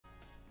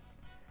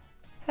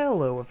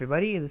Hello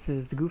everybody, this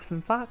is the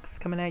Goofsome Fox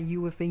coming at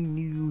you with a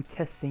new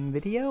testing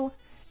video,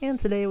 and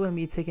today we're going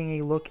to be taking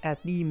a look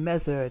at the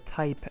Mezzer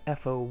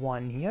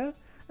Type-F01 here.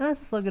 This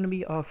is going to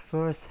be our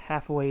first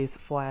Hathaway's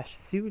Flash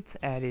suit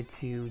added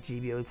to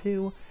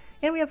GBO2,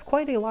 and we have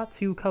quite a lot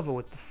to cover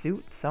with the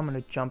suit, so I'm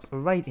going to jump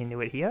right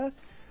into it here.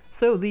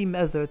 So the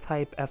Mezzer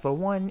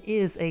Type-F01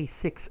 is a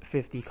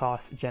 650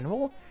 cost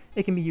general.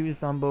 It can be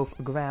used on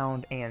both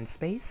ground and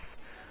space.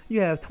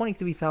 You have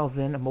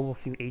 23,000 mobile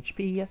suit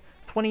HP,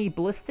 20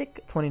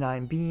 ballistic,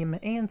 29 beam,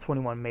 and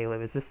 21 melee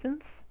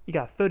resistance. You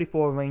got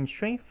 34 range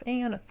strength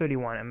and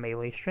 31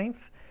 melee strength.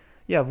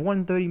 You have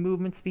 130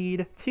 movement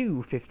speed,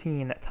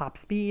 215 top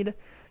speed.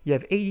 You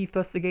have 80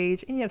 thruster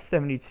gauge, and you have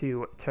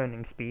 72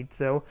 turning speed,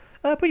 so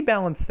pretty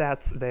balanced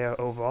stats there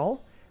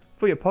overall.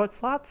 For your part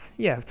slots,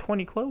 you have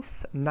 20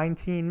 close,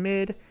 19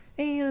 mid,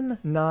 and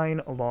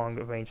 9 long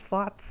range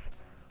slots.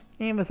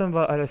 And for some of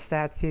our other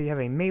stats here, you have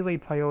a melee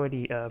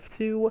priority of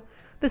 2.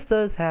 This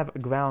does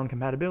have ground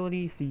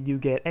compatibility, so you do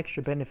get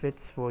extra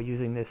benefits for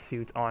using this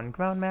suit on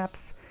ground maps.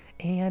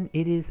 And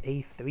it is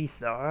a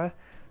 3-star,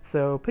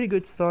 so pretty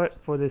good start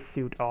for this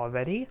suit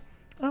already.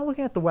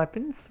 Looking at the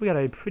weapons, we got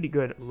a pretty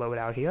good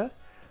loadout here.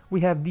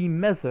 We have the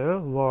Mezzer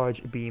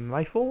Large Beam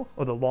Rifle,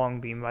 or the Long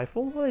Beam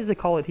Rifle, or as they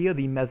call it here,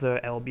 the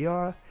Mezzer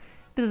LBR.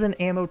 This is an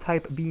ammo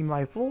type beam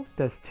rifle,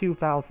 does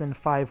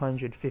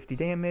 2,550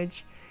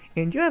 damage.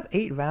 And you have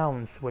 8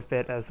 rounds with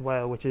it as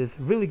well, which is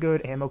really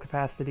good ammo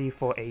capacity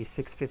for a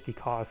 650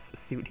 cost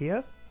suit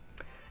here.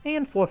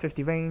 And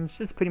 450 range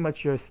is pretty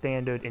much your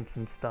standard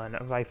instant stun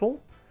rifle.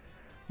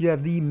 You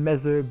have the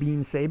Mezzer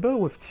Beam Saber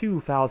with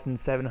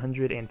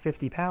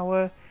 2,750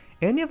 power,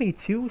 and you have a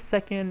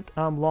 2-second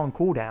long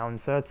cooldown,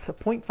 so it's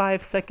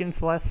 0.5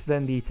 seconds less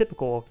than the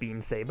typical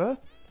Beam Saber.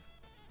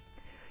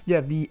 You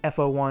have the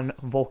F01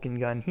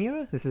 Vulcan gun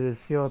here. This is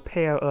your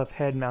pair of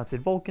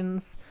head-mounted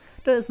Vulcans.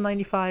 Does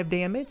 95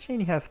 damage,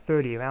 and you have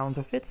 30 rounds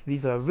of it.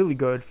 These are really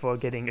good for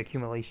getting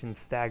accumulation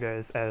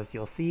staggers, as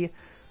you'll see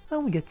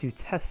when we get to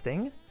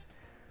testing.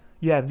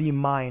 You have the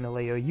mine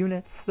layer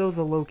units. Those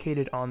are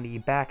located on the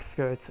back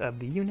skirts of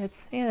the units,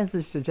 and as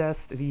it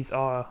suggests, these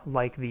are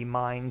like the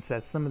mines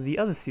that some of the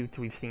other suits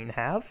we've seen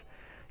have.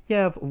 You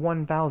have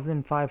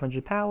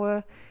 1,500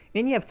 power,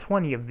 and you have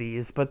 20 of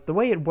these, but the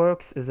way it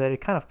works is that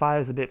it kind of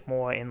fires a bit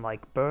more in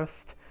like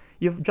burst.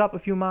 You drop a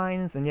few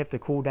mines, and you have to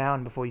cool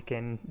down before you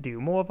can do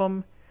more of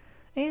them.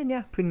 And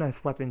yeah, pretty nice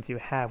weapons you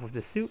have with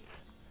the suit.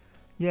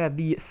 You have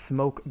the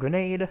Smoke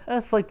Grenade.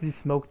 That's like the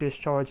smoke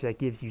discharge that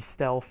gives you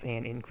stealth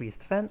and increased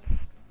defense.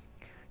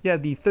 You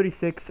have the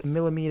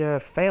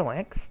 36mm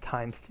Phalanx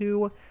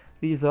 ×2.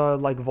 These are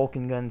like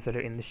Vulcan guns that are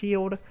in the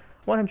shield.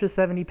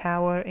 170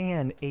 power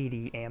and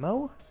 80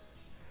 ammo.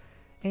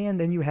 And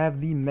then you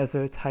have the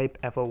Mezzer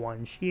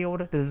Type-F01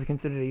 shield. This is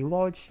considered a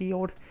large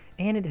shield,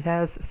 and it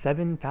has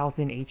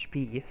 7,000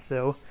 HP,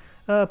 so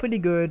pretty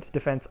good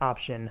defense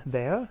option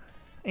there.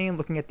 And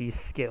looking at these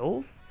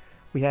skills,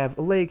 we have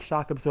Leg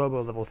Shock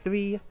Absorber level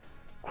 3,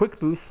 Quick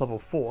Boost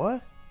level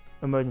 4,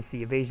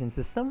 Emergency Evasion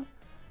System,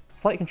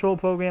 Flight Control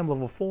Program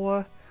level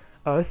 4.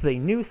 This is a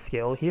new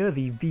skill here,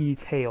 the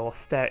V-Tail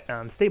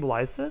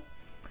Stabilizer.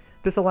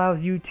 This allows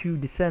you to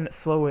descend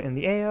slower in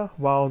the air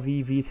while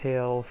the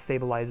V-Tail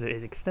Stabilizer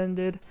is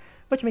extended,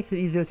 which makes it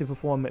easier to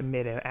perform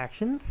mid-air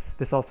actions.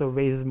 This also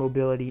raises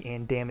mobility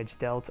and damage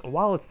dealt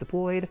while it's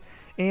deployed,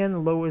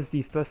 and lowers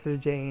the thruster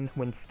gain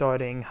when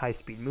starting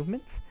high-speed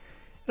movements.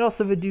 It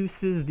also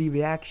reduces the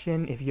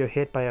reaction if you're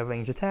hit by a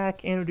ranged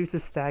attack, and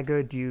reduces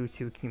stagger due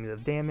to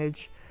cumulative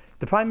damage.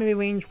 The primary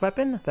ranged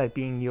weapon, that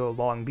being your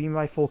long beam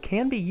rifle,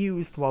 can be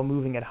used while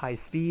moving at high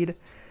speed,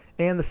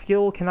 and the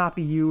skill cannot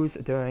be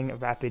used during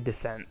rapid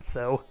descent,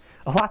 so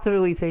a lot to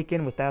really take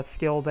in with that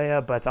skill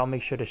there, but I'll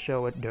make sure to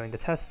show it during the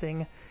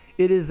testing.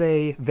 It is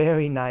a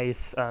very nice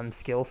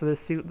skill for this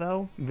suit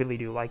though, really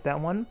do like that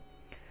one.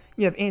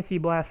 You have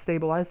Anti-Blast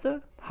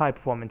Stabilizer, High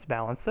Performance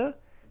Balancer,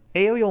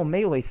 Aerial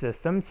Melee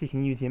System, so you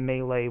can use your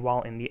melee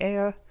while in the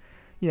air.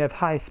 You have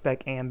High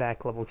Spec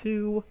AMBAC level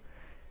 2,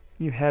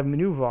 you have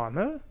Maneuver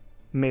Armor,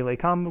 Melee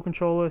Combo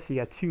Controller, so you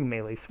got 2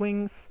 melee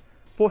swings,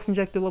 Force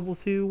Injector level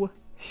 2,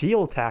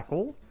 Shield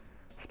Tackle,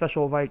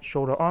 Special Right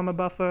Shoulder Armor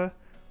Buffer,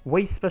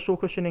 Waist Special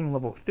Cushioning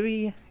level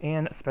 3,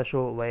 and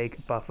Special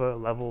Leg Buffer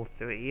level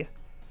 3.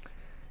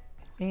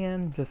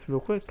 And just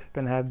real quick,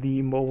 gonna have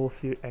the mobile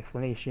suit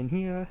explanation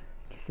here,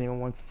 in case anyone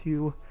wants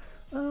to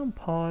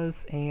pause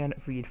and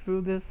read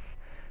through this.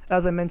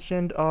 As I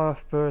mentioned, our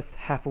first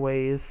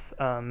Hathaway's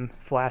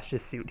Flash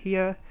suit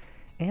here,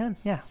 and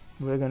yeah,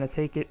 we're gonna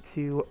take it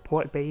to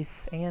port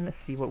base and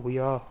see what we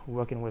are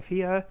working with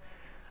here.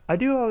 I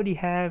do already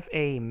have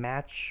a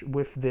match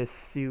with this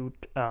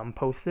suit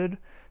posted,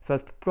 so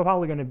it's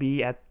probably going to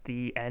be at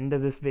the end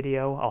of this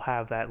video. I'll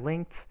have that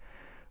linked.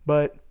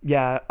 But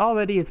yeah,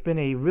 already it's been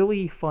a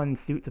really fun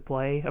suit to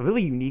play, a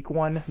really unique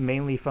one,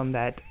 mainly from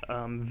that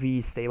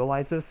V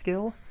Stabilizer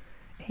skill.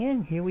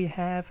 And here we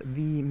have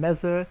the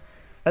Mezzer.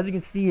 As you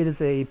can see, it is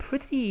a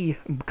pretty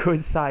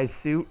good sized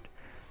suit.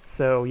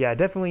 So yeah,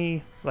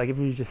 definitely, like if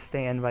you just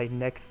stand right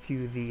next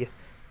to the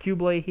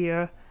Q-blade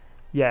here,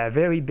 yeah,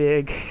 very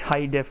big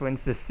height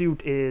difference. The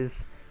suit is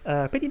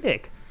pretty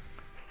big.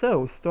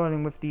 So,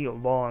 starting with the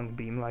long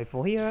beam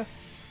rifle here,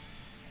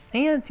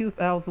 and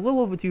 2,000, a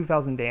little over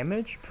 2,000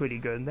 damage, pretty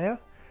good there.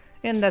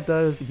 And that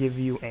does give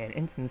you an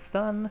instant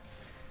stun.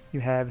 You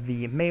have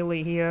the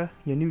melee here.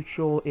 Your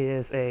neutral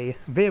is a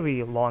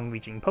very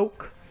long-reaching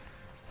poke.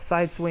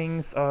 Side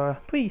swings are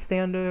pretty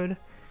standard,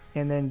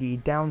 and then the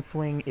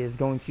downswing is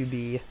going to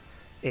be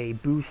a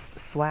boost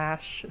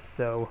slash,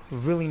 so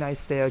really nice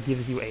there,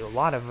 gives you a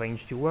lot of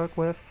range to work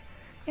with,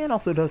 and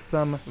also does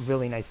some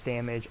really nice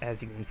damage,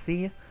 as you can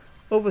see.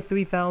 Over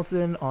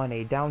 3,000 on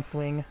a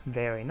downswing,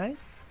 very nice.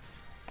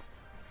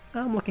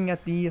 I'm looking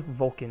at the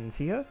Vulcans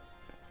here,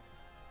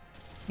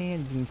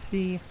 and you can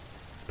see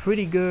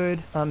pretty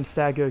good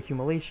stagger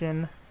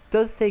accumulation.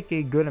 Does take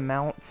a good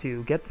amount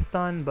to get the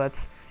stun, but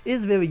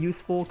is very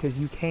useful because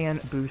you can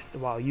boost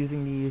while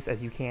using these,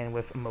 as you can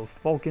with most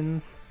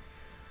Vulcans.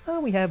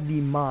 We have the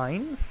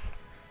mines,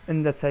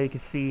 and that's how you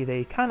can see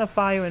they kind of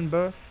fire and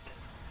burst,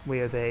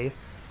 where they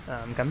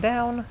come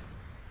down,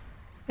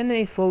 and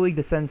they slowly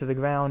descend to the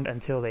ground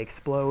until they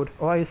explode,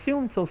 or I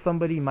assume until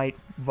somebody might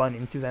run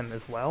into them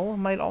as well,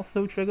 might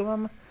also trigger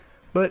them.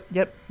 But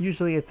yep,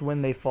 usually it's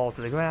when they fall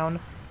to the ground,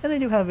 and they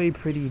do have a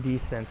pretty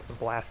decent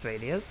blast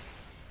radius.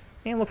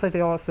 And it looks like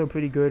they're also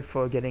pretty good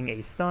for getting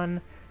a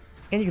stun,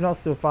 and you can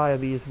also fire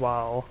these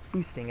while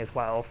boosting as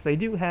well, so they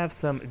do have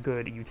some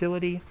good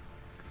utility.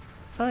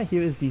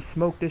 Here is the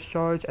smoke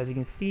discharge. As you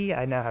can see,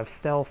 I now have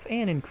stealth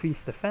and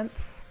increased defense.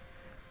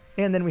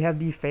 And then we have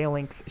the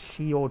phalanx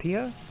shield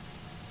here.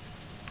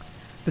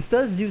 This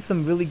does do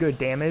some really good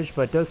damage,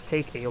 but it does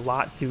take a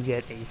lot to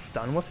get a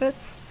stun with it.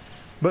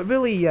 But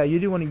really, you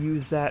do want to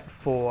use that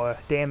for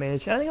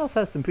damage, and it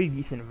also has some pretty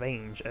decent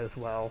range as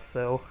well,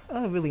 so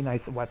a really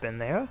nice weapon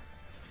there.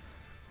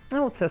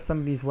 And we'll test some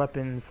of these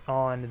weapons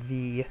on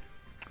the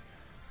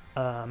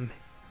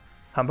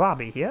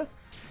Hathaway here.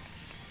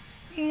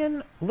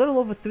 And a little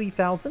over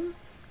 3,000.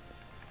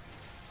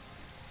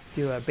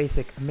 Do a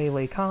basic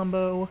melee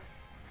combo,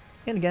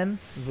 and again,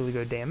 really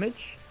good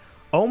damage.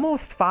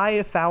 Almost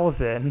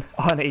 5,000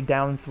 on a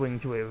downswing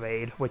to a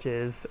raid, which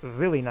is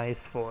really nice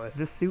for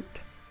this suit.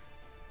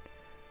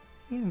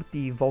 And with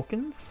the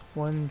Vulcans,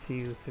 1,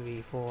 2,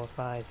 3, 4,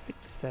 5, 6,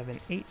 7,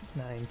 8,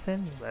 9,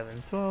 10,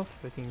 11, 12,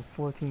 13,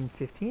 14,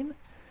 15.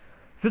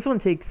 So this one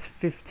takes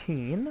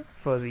 15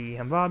 for the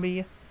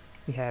Hathaway.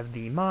 We have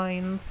the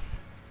mines.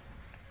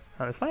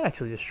 This might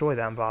actually destroy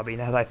the Hathaway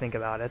now that I think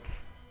about it.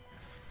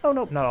 Oh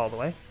nope, not all the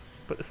way.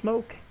 But the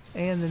smoke,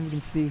 and then you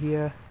can see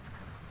here,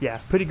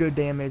 yeah, pretty good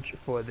damage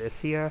for this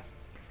here.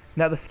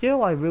 Now the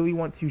skill I really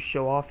want to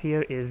show off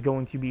here is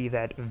going to be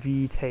that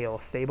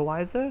V-tail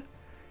stabilizer.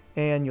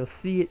 And you'll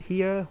see it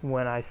here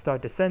when I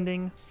start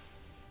descending.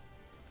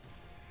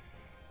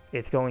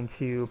 It's going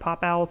to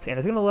pop out, and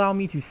it's going to allow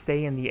me to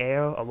stay in the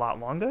air a lot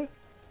longer.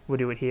 We'll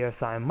do it here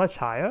so I'm much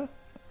higher.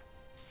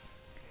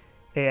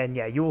 And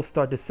yeah, you will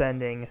start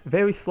descending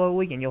very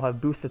slowly, and you'll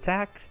have boost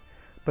attack.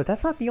 But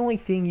that's not the only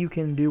thing you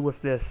can do with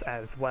this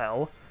as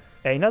well.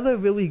 Another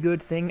really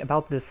good thing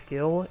about this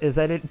skill is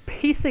that it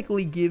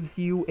basically gives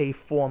you a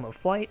form of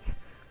flight.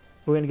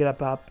 We're going to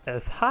get up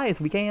as high as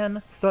we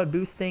can, start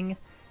boosting.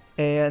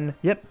 And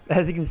yep,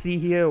 as you can see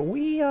here,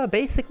 we are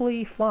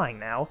basically flying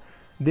now.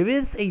 There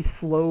is a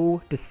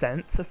slow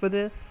descent for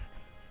this,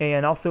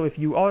 and also if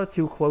you are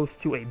too close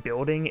to a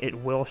building, it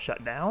will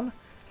shut down.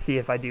 See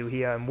if I do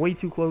here, I'm way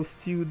too close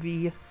to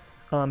the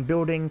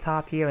building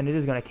top here, and it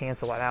is going to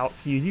cancel it out.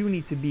 So you do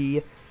need to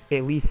be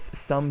at least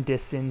some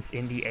distance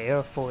in the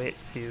air for it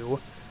to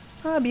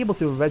be able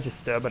to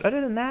register. But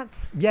other than that,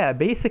 yeah,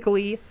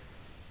 basically,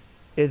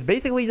 it's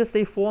basically just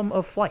a form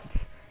of flight.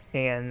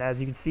 And as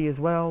you can see as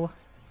well,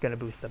 gonna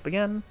boost up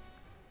again.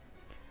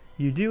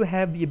 You do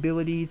have the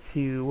ability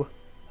to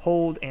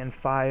hold and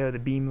fire the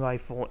beam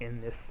rifle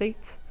in this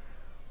state.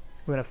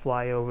 We're gonna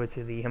fly over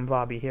to the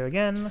Hathaway here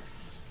again.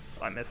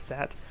 Oh, I missed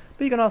that.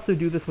 But you can also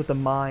do this with the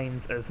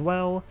mines as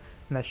well,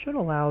 and that should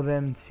allow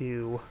them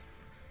to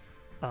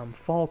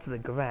fall to the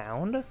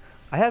ground.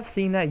 I have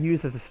seen that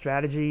used as a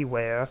strategy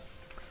where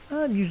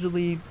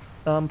usually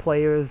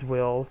players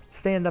will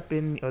stand up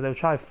in, or they'll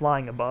try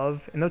flying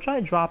above, and they'll try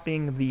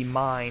dropping the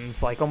mines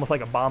like almost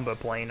like a bomber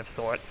plane of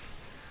sorts,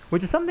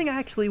 which is something I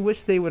actually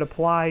wish they would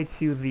apply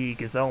to the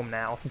Gundam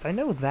now, since I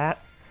know that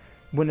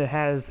when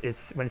it's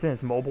in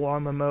its mobile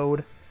armor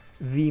mode,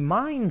 the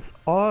mines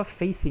are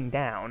facing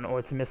down, or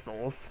its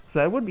missiles, so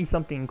that would be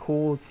something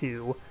cool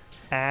to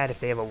add if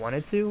they ever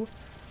wanted to.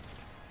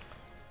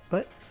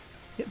 But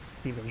yep,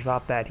 you can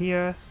drop that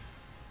here.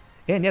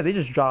 And yeah, they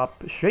just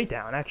drop straight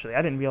down, actually.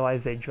 I didn't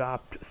realize they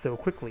dropped so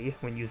quickly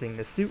when using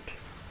the suit.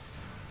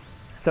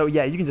 So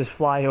yeah, you can just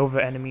fly over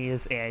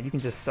enemies, and you can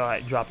just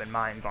start dropping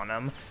mines on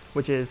them,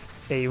 which is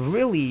a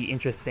really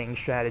interesting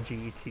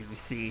strategy to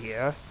see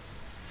here.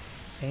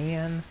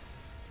 And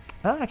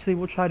actually,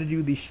 we'll try to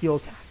do the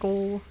shield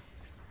tackle.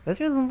 That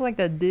doesn't look like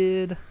that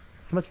did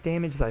as much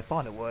damage as I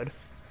thought it would.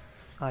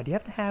 Do you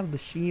have to have the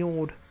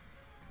shield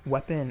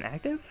weapon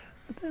active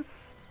with this?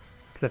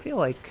 Because I feel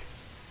like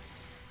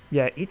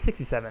Yeah,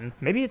 867.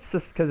 Maybe it's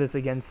just because it's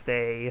against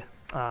a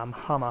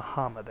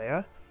Hama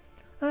there.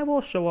 I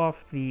will show off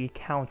the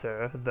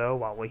counter, though,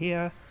 while we're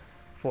here.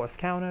 Force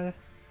counter.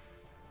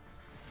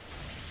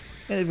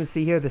 And you can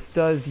see here, this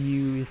does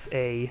use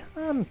a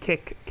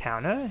kick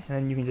counter,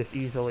 and you can just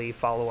easily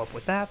follow up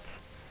with that.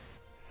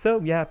 So,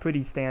 yeah,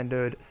 pretty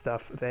standard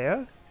stuff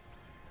there.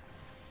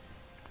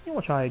 And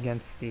we'll try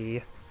against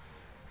the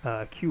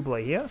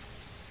Q-Blade here.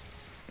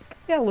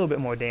 Yeah, a little bit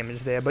more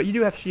damage there, but you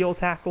do have shield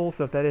tackle,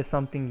 so if that is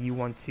something you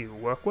want to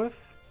work with,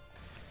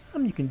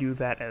 you can do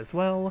that as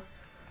well.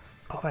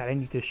 Alright, I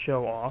need to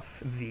show off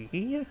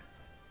the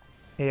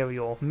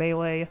aerial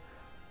melee.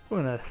 We're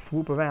gonna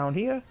swoop around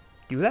here,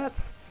 do that.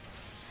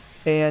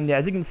 And yeah,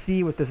 as you can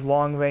see with this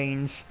long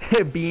range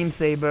beam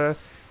saber,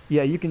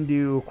 yeah, you can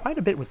do quite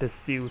a bit with this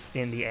suit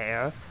in the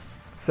air.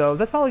 So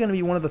that's probably going to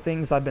be one of the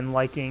things I've been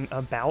liking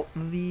about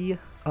the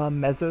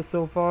Mezzer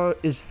so far,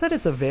 is just that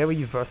it's a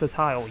very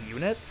versatile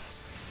unit.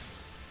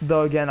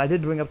 Though again, I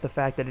did bring up the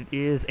fact that it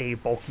is a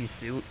bulky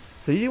suit,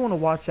 so you do want to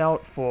watch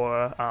out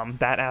for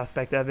that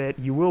aspect of it.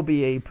 You will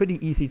be a pretty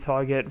easy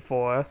target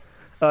for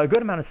a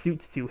good amount of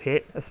suits to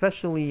hit,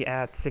 especially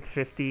at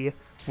 650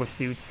 with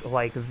suits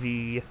like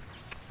the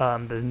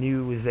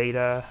new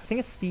Zeta. I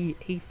think it's the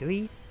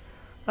A3.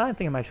 I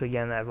think I'm actually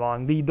getting that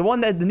wrong. The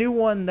new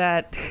one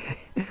that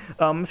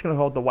I'm just gonna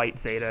call it the White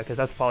Zeta because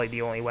that's probably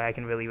the only way I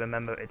can really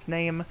remember its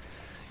name.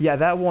 Yeah,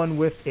 that one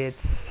with its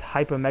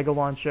Hyper Mega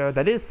Launcher.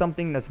 That is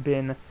something that's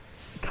been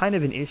kind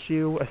of an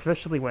issue,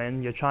 especially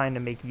when you're trying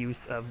to make use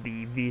of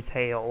the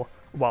V-tail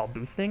while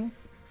boosting.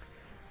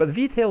 But the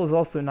V-tail is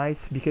also nice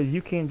because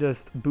you can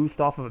just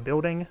boost off of a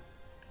building,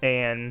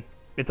 and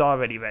it's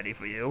already ready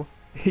for you.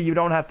 You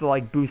don't have to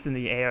like boost in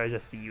the air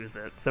just to use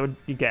it. So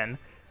again,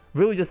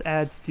 really just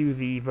adds to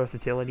the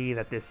versatility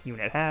that this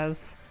unit has.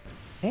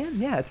 And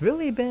yeah, it's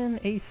really been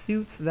a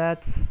suit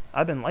that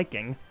I've been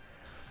liking.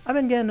 I've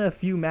been getting a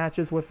few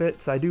matches with it,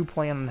 so I do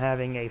plan on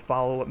having a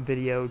follow-up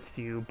video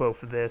to both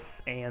this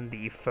and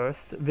the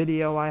first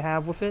video I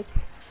have with it.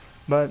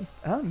 But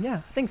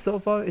yeah, I think so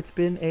far it's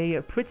been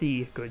a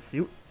pretty good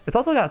suit. It's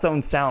also got its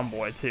own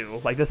soundboard too.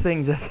 Like, this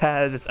thing just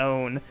has its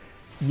own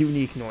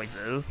unique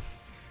noises.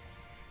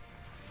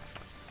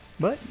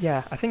 But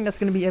yeah, I think that's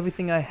going to be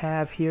everything I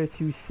have here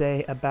to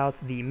say about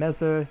the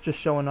Mezzer, just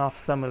showing off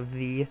some of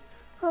the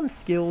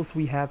skills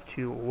we have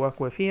to work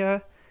with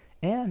here.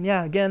 And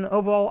yeah, again,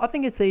 overall, I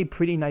think it's a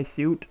pretty nice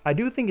suit. I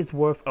do think it's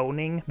worth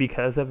owning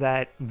because of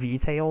that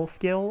V-tail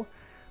skill.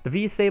 The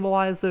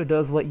V-stabilizer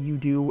does let you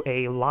do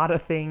a lot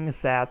of things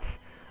that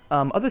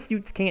other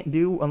suits can't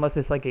do unless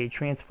it's like a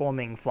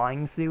transforming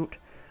flying suit.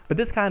 But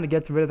this kind of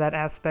gets rid of that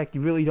aspect.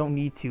 You really don't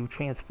need to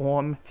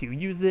transform to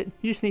use it.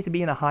 You just need to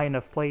be in a high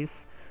enough place.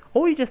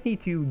 Or you just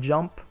need to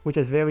jump, which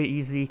is very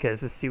easy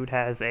because the suit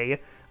has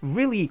a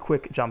really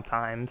quick jump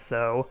time.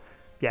 So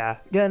yeah,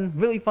 again,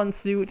 really fun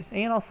suit,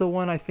 and also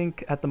one I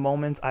think at the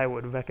moment I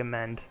would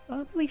recommend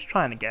at least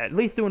trying to get, at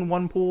least doing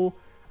one pull.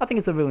 I think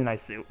it's a really nice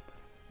suit.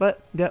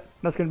 But yeah,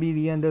 that's going to be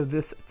the end of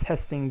this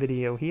testing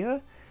video here.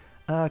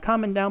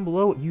 Comment down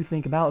below what you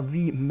think about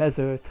the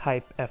Mezzer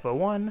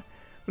Type-F01.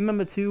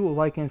 Remember to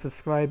like and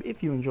subscribe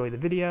if you enjoyed the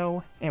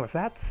video, and with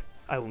that,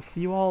 I will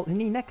see you all in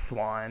the next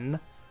one.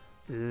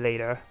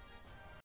 Later.